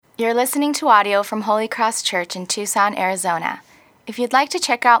You're listening to audio from Holy Cross Church in Tucson, Arizona. If you'd like to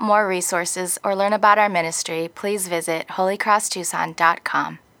check out more resources or learn about our ministry, please visit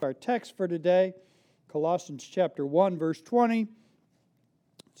holycrosstucson.com. Our text for today, Colossians chapter 1, verse 20.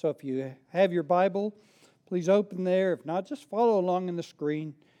 So if you have your Bible, please open there. If not, just follow along in the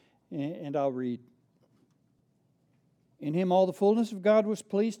screen and I'll read. In him all the fullness of God was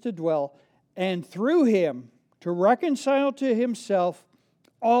pleased to dwell, and through him to reconcile to himself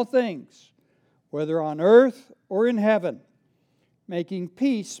all things, whether on earth or in heaven, making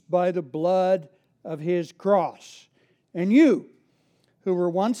peace by the blood of his cross. And you, who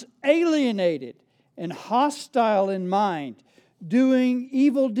were once alienated and hostile in mind, doing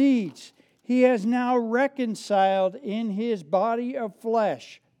evil deeds, he has now reconciled in his body of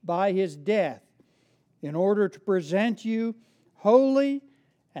flesh by his death, in order to present you holy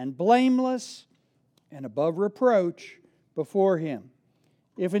and blameless and above reproach before him.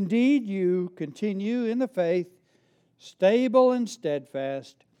 If indeed you continue in the faith, stable and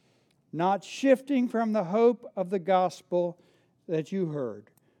steadfast, not shifting from the hope of the gospel that you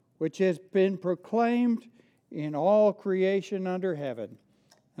heard, which has been proclaimed in all creation under heaven,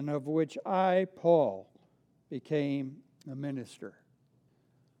 and of which I, Paul, became a minister.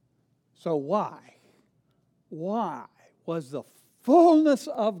 So why was the fullness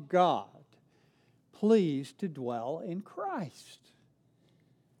of God pleased to dwell in Christ?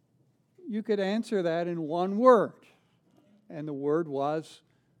 You could answer that in one word, and the word was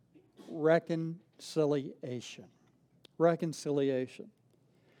reconciliation. Reconciliation.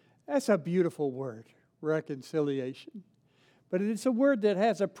 That's a beautiful word, reconciliation. But it's a word that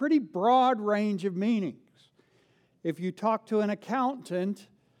has a pretty broad range of meanings. If you talk to an accountant,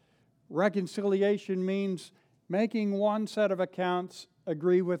 reconciliation means making one set of accounts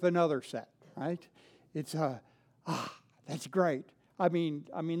agree with another set, right? It's that's great. I mean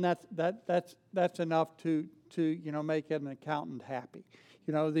that's enough to make an accountant happy.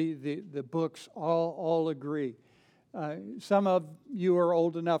 The books all agree. Some of you are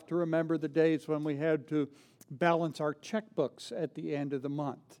old enough to remember the days when we had to balance our checkbooks at the end of the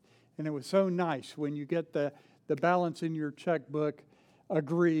month, and it was so nice when you get the balance in your checkbook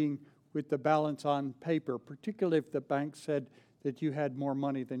agreeing with the balance on paper, particularly if the bank said that you had more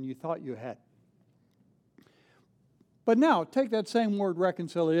money than you thought you had. But now, take that same word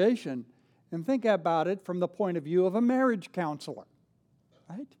reconciliation and think about it from the point of view of a marriage counselor,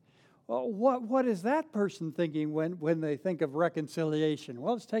 right? Well, what is that person thinking when they think of reconciliation?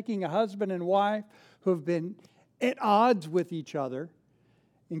 Well, it's taking a husband and wife who have been at odds with each other,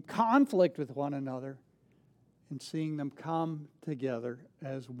 in conflict with one another, and seeing them come together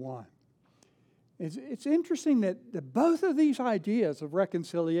as one. It's interesting that both of these ideas of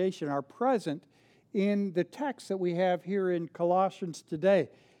reconciliation are present in the text that we have here in Colossians today.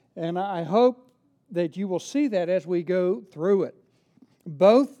 And I hope that you will see that as we go through it.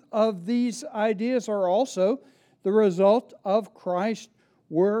 Both of these ideas are also the result of Christ's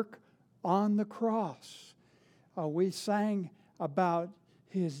work on the cross. We sang about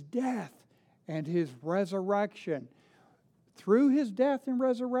his death and his resurrection. Through his death and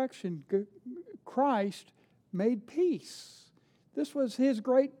resurrection, Christ made peace. This was his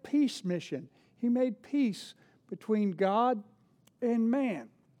great peace mission. He made peace between God and man.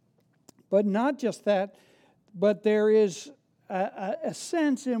 But not just that, but there is a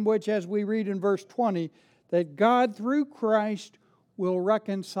sense in which, as we read in verse 20, that God through Christ will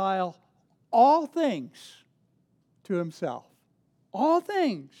reconcile all things to himself. All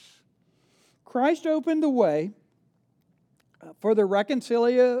things. Christ opened the way for the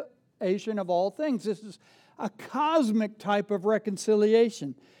reconciliation of all things. This is a cosmic type of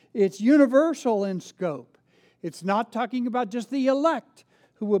reconciliation. It's universal in scope. It's not talking about just the elect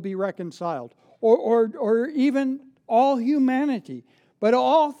who will be reconciled, or even all humanity, but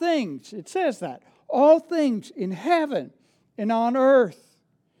all things. It says that. All things in heaven and on earth.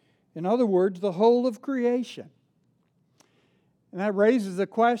 In other words, the whole of creation. And that raises the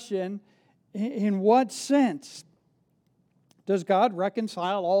question, in what sense does God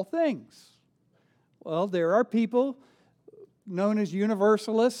reconcile all things? Well, there are people known as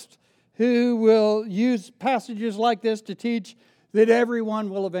universalists who will use passages like this to teach that everyone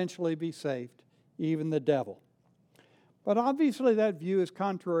will eventually be saved, even the devil. But obviously that view is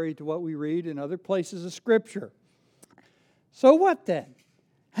contrary to what we read in other places of Scripture. So what then?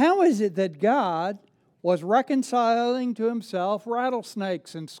 How is it that God was reconciling to himself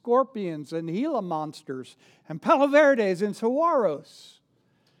rattlesnakes and scorpions and Gila monsters and palo verdes and saguaros?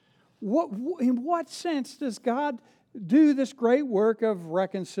 In what sense does God do this great work of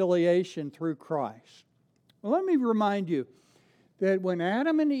reconciliation through Christ? Well, let me remind you that when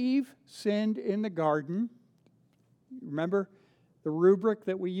Adam and Eve sinned in the garden, remember the rubric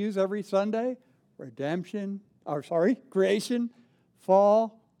that we use every Sunday? Creation,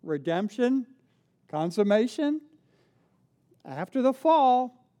 fall, redemption, consummation. After the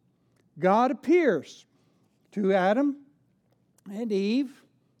fall, God appears to Adam and Eve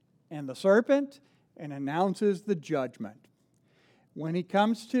and the serpent and announces the judgment. When he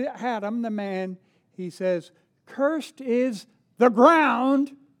comes to Adam, the man, he says, "Cursed is the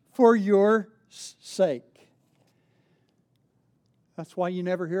ground for your sake." That's why you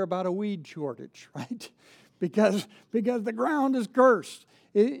never hear about a weed shortage, right? Because the ground is cursed.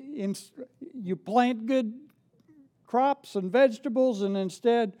 You plant good crops and vegetables, and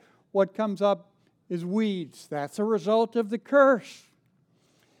instead what comes up is weeds. That's a result of the curse.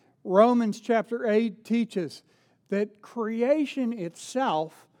 Romans chapter 8 teaches that creation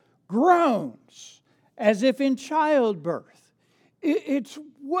itself groans as if in childbirth. It's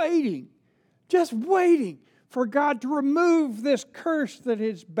waiting, just waiting for God to remove this curse that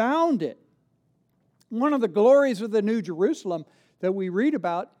has bound it. One of the glories of the New Jerusalem that we read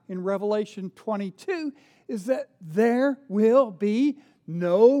about in Revelation 22 is that there will be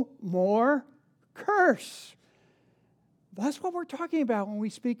no more curse. That's what we're talking about when we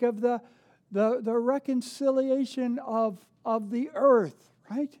speak of the reconciliation of the earth,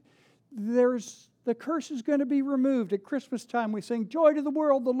 right? The curse is going to be removed. At Christmas time we sing, "Joy to the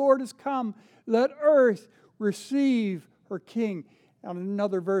world, the Lord has come. Let earth receive her King." And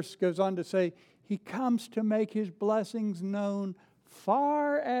another verse goes on to say, "He comes to make his blessings known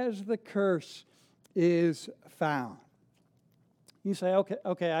far as the curse is found." You say,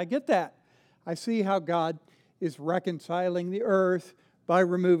 okay, I get that. I see how God is reconciling the earth by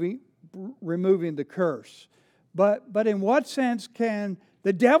removing the curse. But in what sense can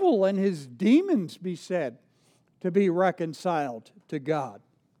the devil and his demons be said to be reconciled to God?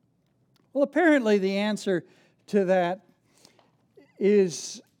 Well, apparently the answer to that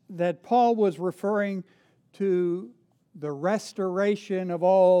is that Paul was referring to the restoration of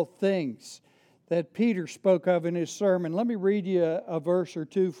all things that Peter spoke of in his sermon. Let me read you a verse or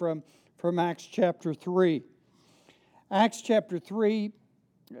two from Acts chapter 3. Acts chapter 3,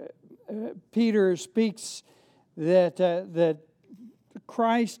 Peter speaks that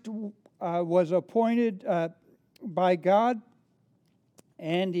Christ was appointed by God,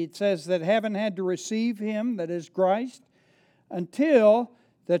 and it says that heaven had to receive him, that is Christ, until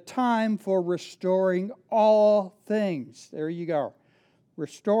the time for restoring all things. There you go.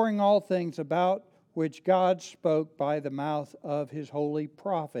 Restoring all things about which God spoke by the mouth of his holy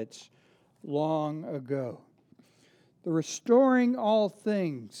prophets long ago. The restoring all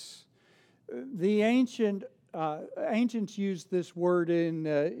things. The ancients used this word in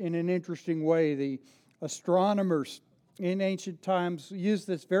an interesting way. The astronomers in ancient times used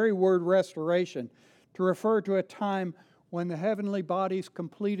this very word restoration to refer to a time when the heavenly bodies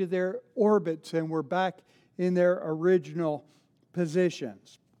completed their orbits and were back in their original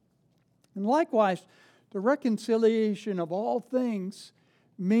positions. And likewise, the reconciliation of all things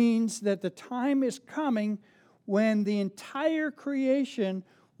means that the time is coming when the entire creation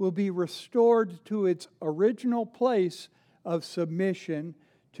will be restored to its original place of submission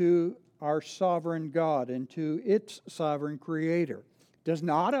to our sovereign God and to its sovereign Creator. It does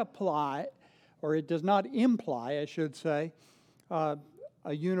not apply, or it does not imply, I should say, a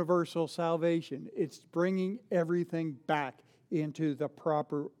universal salvation. It's bringing everything back into the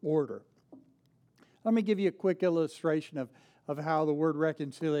proper order. Let me give you a quick illustration of how the word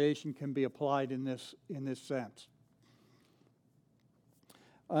reconciliation can be applied in this sense.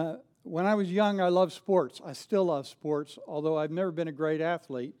 When I was young, I loved sports. I still love sports, although I've never been a great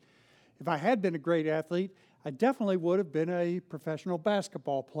athlete. If I had been a great athlete, I definitely would have been a professional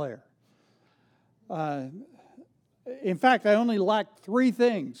basketball player. In fact, I only lacked 3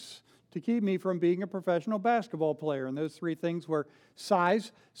 things to keep me from being a professional basketball player, and those 3 things were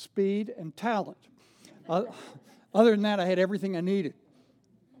size, speed, and talent. Other than that, I had everything I needed.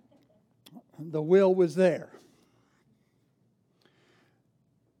 The will was there.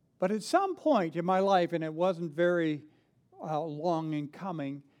 But at some point in my life, and it wasn't very long in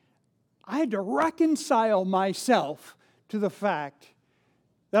coming, I had to reconcile myself to the fact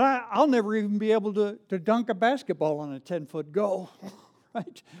that I'll never even be able to dunk a basketball on a 10-foot goal,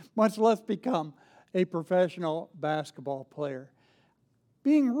 right? Much less become a professional basketball player.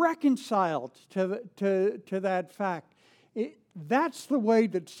 Being reconciled to that fact, that's the way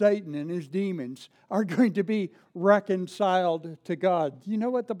that Satan and his demons are going to be reconciled to God. You know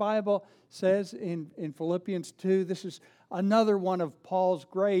what the Bible says in Philippians 2? This is another one of Paul's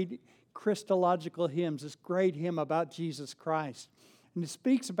great Christological hymns, this great hymn about Jesus Christ. And it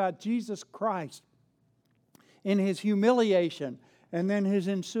speaks about Jesus Christ in his humiliation and then his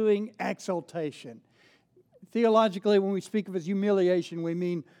ensuing exaltation. Theologically, when we speak of his humiliation, we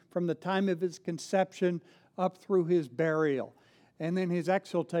mean from the time of his conception up through his burial. And then his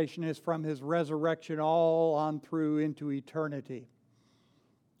exaltation is from his resurrection all on through into eternity.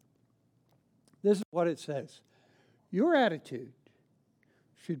 This is what it says. Your attitude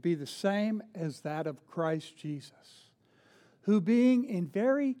should be the same as that of Christ Jesus, who being in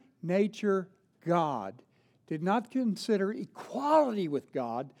very nature God, did not consider equality with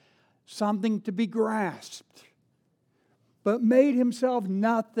God something to be grasped, but made himself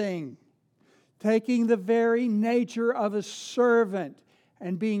nothing, taking the very nature of a servant,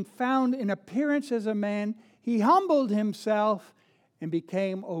 and being found in appearance as a man, he humbled himself and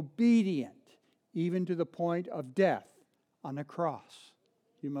became obedient, even to the point of death on a cross.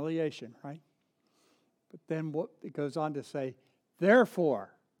 Humiliation, right? But then what it goes on to say,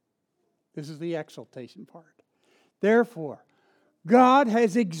 therefore, this is the exaltation part. Therefore, God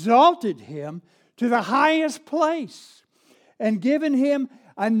has exalted him to the highest place and given him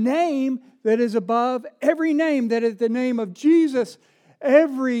a name that is above every name, that at the name of Jesus,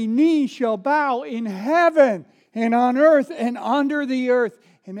 every knee shall bow in heaven and on earth and under the earth,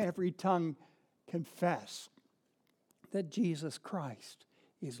 and every tongue confess that Jesus Christ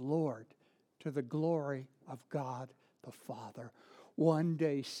is Lord, to the glory of God the Father. One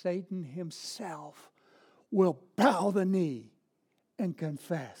day Satan himself will bow the knee and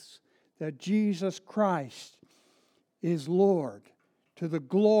confess that Jesus Christ is Lord, to the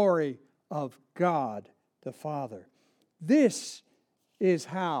glory of God the Father. This is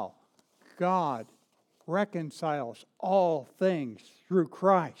how God reconciles all things through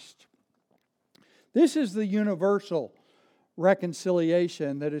Christ. This is the universal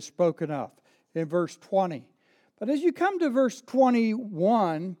reconciliation that is spoken of in verse 20. But as you come to verse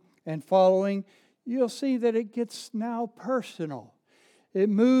 21 and following, you'll see that it gets now personal. It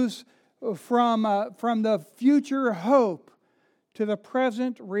moves from the future hope to the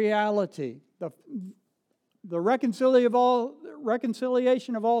present reality. The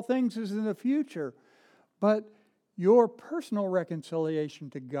reconciliation of all things is in the future, but your personal reconciliation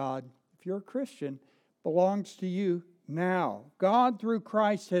to God, if you're a Christian, belongs to you now. God, through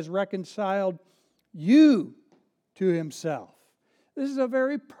Christ, has reconciled you to himself. This is a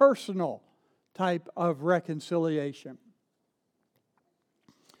very personal type of reconciliation.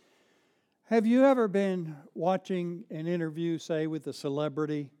 Have you ever been watching an interview, say, with a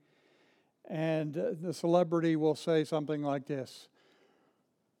celebrity, and the celebrity will say something like this: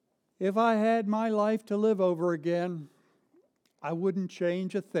 if I had my life to live over again, I wouldn't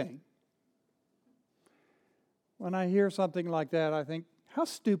change a thing. When I hear something like that, I think, how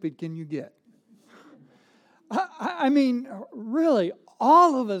stupid can you get? I mean, really,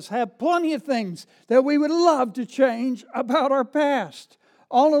 all of us have plenty of things that we would love to change about our past.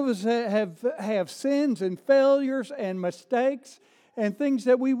 All of us have sins and failures and mistakes and things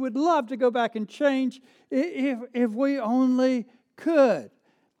that we would love to go back and change if we only could.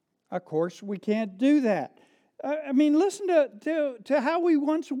 Of course, we can't do that. I mean, listen to how we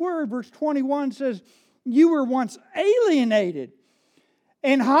once were. Verse 21 says, you were once alienated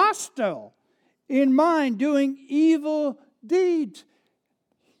and hostile in mind, doing evil deeds.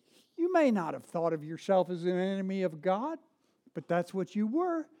 You may not have thought of yourself as an enemy of God, but that's what you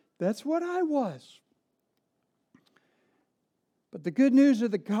were. That's what I was. But the good news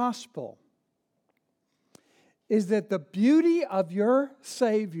of the gospel is that the beauty of your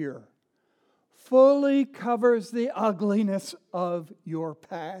Savior fully covers the ugliness of your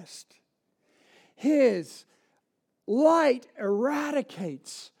past. His light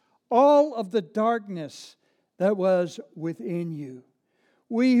eradicates all of the darkness that was within you.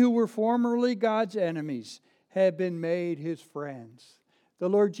 We who were formerly God's enemies have been made His friends. The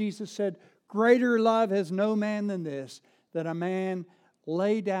Lord Jesus said, greater love has no man than this, that a man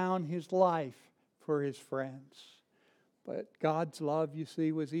lay down his life for his friends. But God's love, you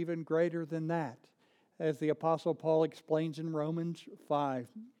see, was even greater than that, as the Apostle Paul explains in Romans 5.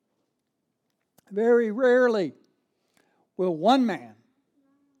 Very rarely will one man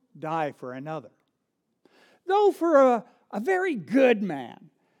die for another. Though for a very good man,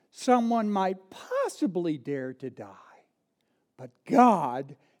 someone might possibly dare to die. But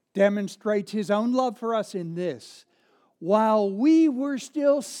God demonstrates His own love for us in this: while we were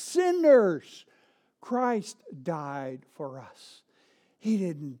still sinners, Christ died for us. He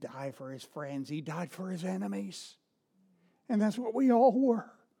didn't die for His friends. He died for His enemies. And that's what we all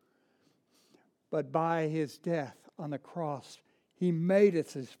were. But by His death on the cross, He made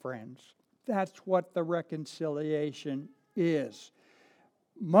us his friends. That's what the reconciliation is.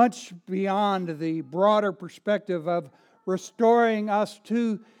 Much beyond the broader perspective of restoring us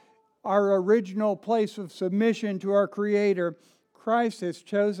to our original place of submission to our Creator, Christ has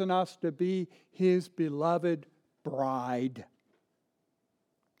chosen us to be his beloved bride.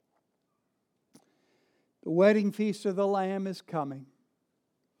 The wedding feast of the Lamb is coming.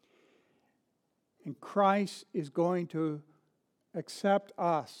 And Christ is going to accept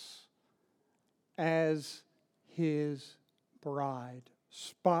us as his bride.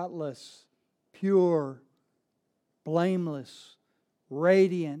 Spotless, pure, blameless,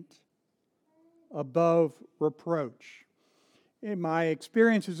 radiant, above reproach. In my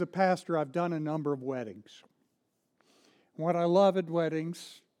experience as a pastor, I've done a number of weddings. What I love at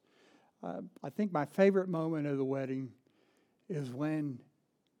weddings, I think my favorite moment of the wedding is when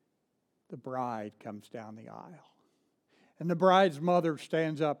the bride comes down the aisle. And the bride's mother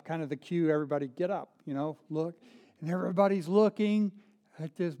stands up, kind of the cue, everybody get up, look. And everybody's looking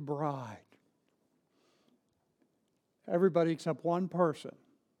at this bride. Everybody except one person.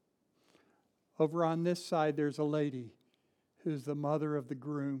 Over on this side, there's a lady who's the mother of the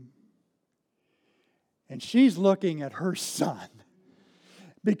groom. And she's looking at her son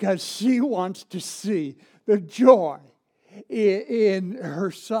because she wants to see the joy in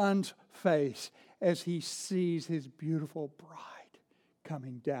her son's face as he sees his beautiful bride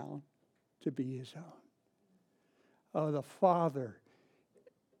coming down to be his own. Oh, the Father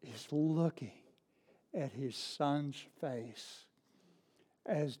is looking at his son's face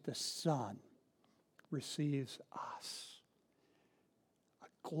as the Son receives us. A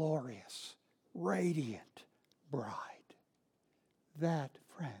glorious, radiant bride. That,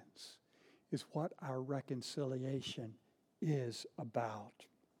 friends, is what our reconciliation is about.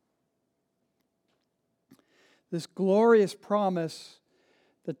 This glorious promise,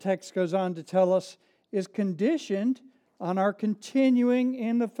 the text goes on to tell us, is conditioned on our continuing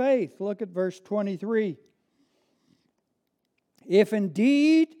in the faith. Look at verse 23. If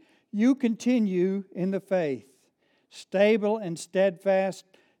indeed you continue in the faith, stable and steadfast,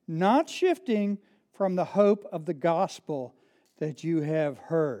 not shifting from the hope of the gospel that you have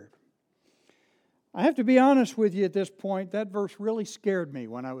heard. I have to be honest with you at this point, that verse really scared me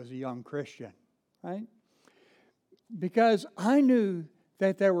when I was a young Christian, right? Because I knew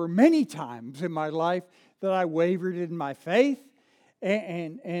that there were many times in my life that I wavered in my faith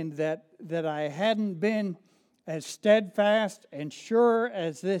and that I hadn't been as steadfast and sure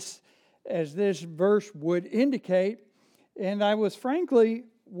as this verse would indicate. And I was frankly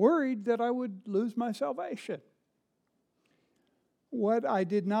worried that I would lose my salvation. What I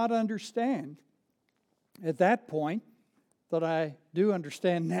did not understand at that point, that I do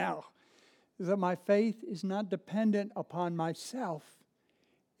understand now, is that my faith is not dependent upon myself.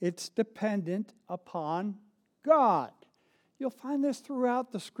 It's dependent upon God. You'll find this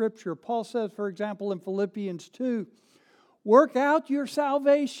throughout the Scripture. Paul says, for example, in Philippians 2, work out your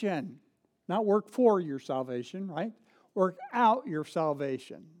salvation. Not work for your salvation, right? Work out your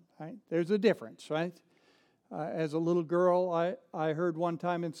salvation, right? There's a difference, right? As a little girl, I heard one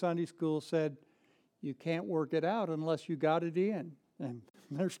time in Sunday school said, you can't work it out unless you got it in. And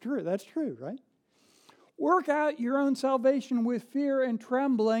that's true, right? Work out your own salvation with fear and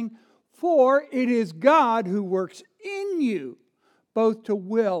trembling, for it is God who works in you, both to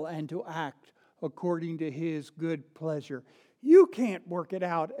will and to act according to his good pleasure. You can't work it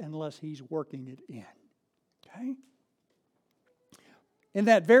out unless he's working it in. Okay? In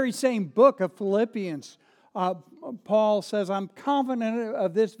that very same book of Philippians, Paul says, I'm confident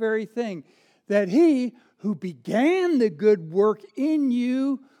of this very thing, that he who began the good work in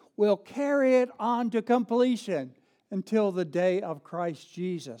you will carry it on to completion until the day of Christ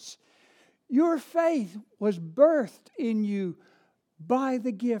Jesus. Your faith was birthed in you by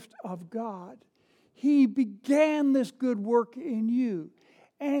the gift of God. He began this good work in you,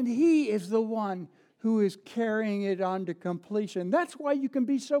 and he is the one who is carrying it on to completion. That's why you can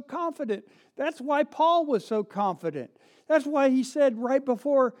be so confident. That's why Paul was so confident. That's why he said right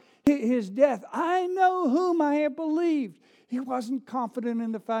before his death, I know whom I have believed. He wasn't confident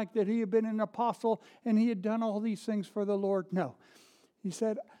in the fact that he had been an apostle and he had done all these things for the Lord. No. He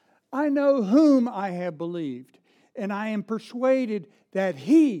said, I know whom I have believed, and I am persuaded that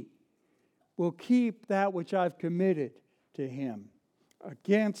he will keep that which I've committed to him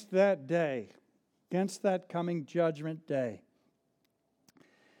against that day, against that coming judgment day.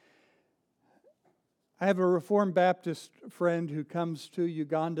 I have a Reformed Baptist friend who comes to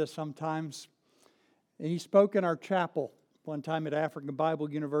Uganda sometimes, and he spoke in our chapel one time at African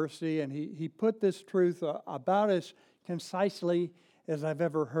Bible University, and he put this truth about as concisely as I've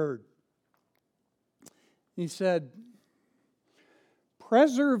ever heard. He said,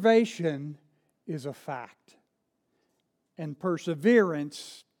 preservation is a fact, and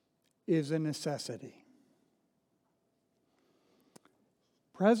perseverance is a necessity.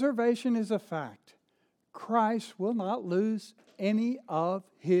 Preservation is a fact. Christ will not lose any of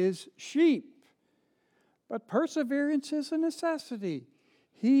his sheep. But perseverance is a necessity.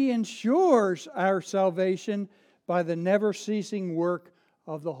 He ensures our salvation by the never-ceasing work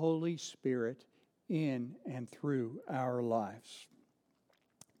of the Holy Spirit in and through our lives.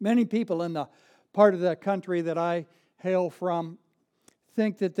 Many people in the part of the country that I hail from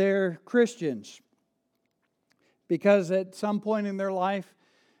think that they're Christians because at some point in their life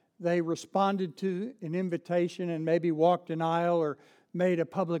they responded to an invitation and maybe walked an aisle or made a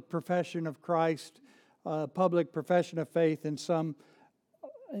public profession of Christ, a public profession of faith in some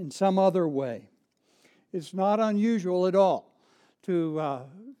other way. It's not unusual at all to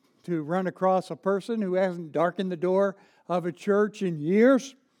run across a person who hasn't darkened the door of a church in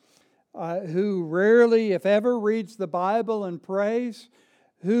years, who rarely, if ever, reads the Bible and prays,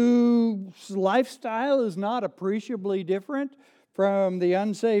 whose lifestyle is not appreciably different from the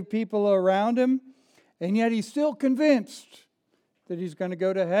unsaved people around him, and yet he's still convinced that he's going to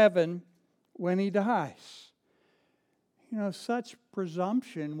go to heaven when he dies. You know, such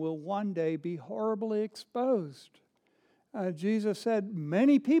presumption will one day be horribly exposed. Jesus said,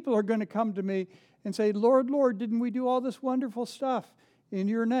 many people are going to come to me and say, Lord, Lord, didn't we do all this wonderful stuff in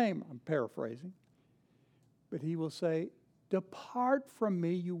your name? I'm paraphrasing. But he will say, depart from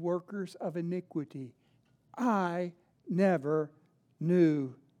me, you workers of iniquity. I never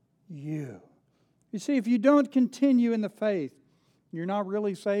knew you. You see, if you don't continue in the faith, you're not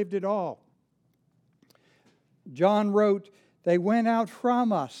really saved at all. John wrote, they went out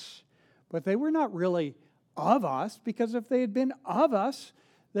from us, but they were not really of us, because if they had been of us,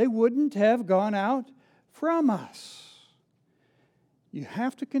 they wouldn't have gone out from us. You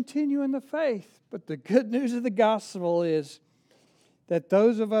have to continue in the faith, but the good news of the gospel is that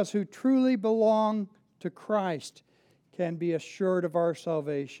those of us who truly belong to Christ can be assured of our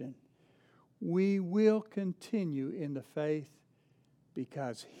salvation. We will continue in the faith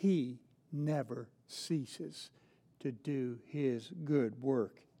because He never ceases to do His good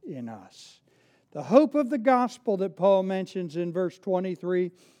work in us. The hope of the gospel that Paul mentions in verse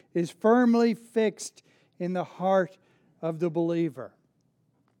 23 is firmly fixed in the heart of the believer.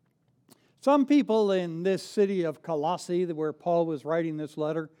 Some people in this city of Colossae, where Paul was writing this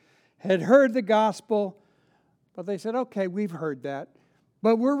letter, had heard the gospel, but they said, okay, we've heard that,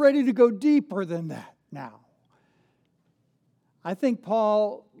 but we're ready to go deeper than that now. I think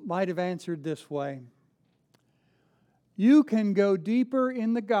Paul might have answered this way. You can go deeper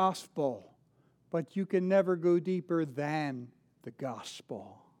in the gospel, but you can never go deeper than the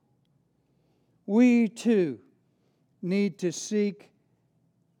gospel. We too need to seek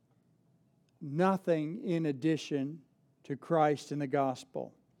nothing in addition to Christ and the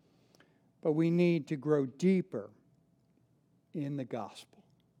gospel, but we need to grow deeper in the gospel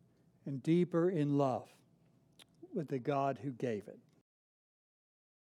and deeper in love with the God who gave it.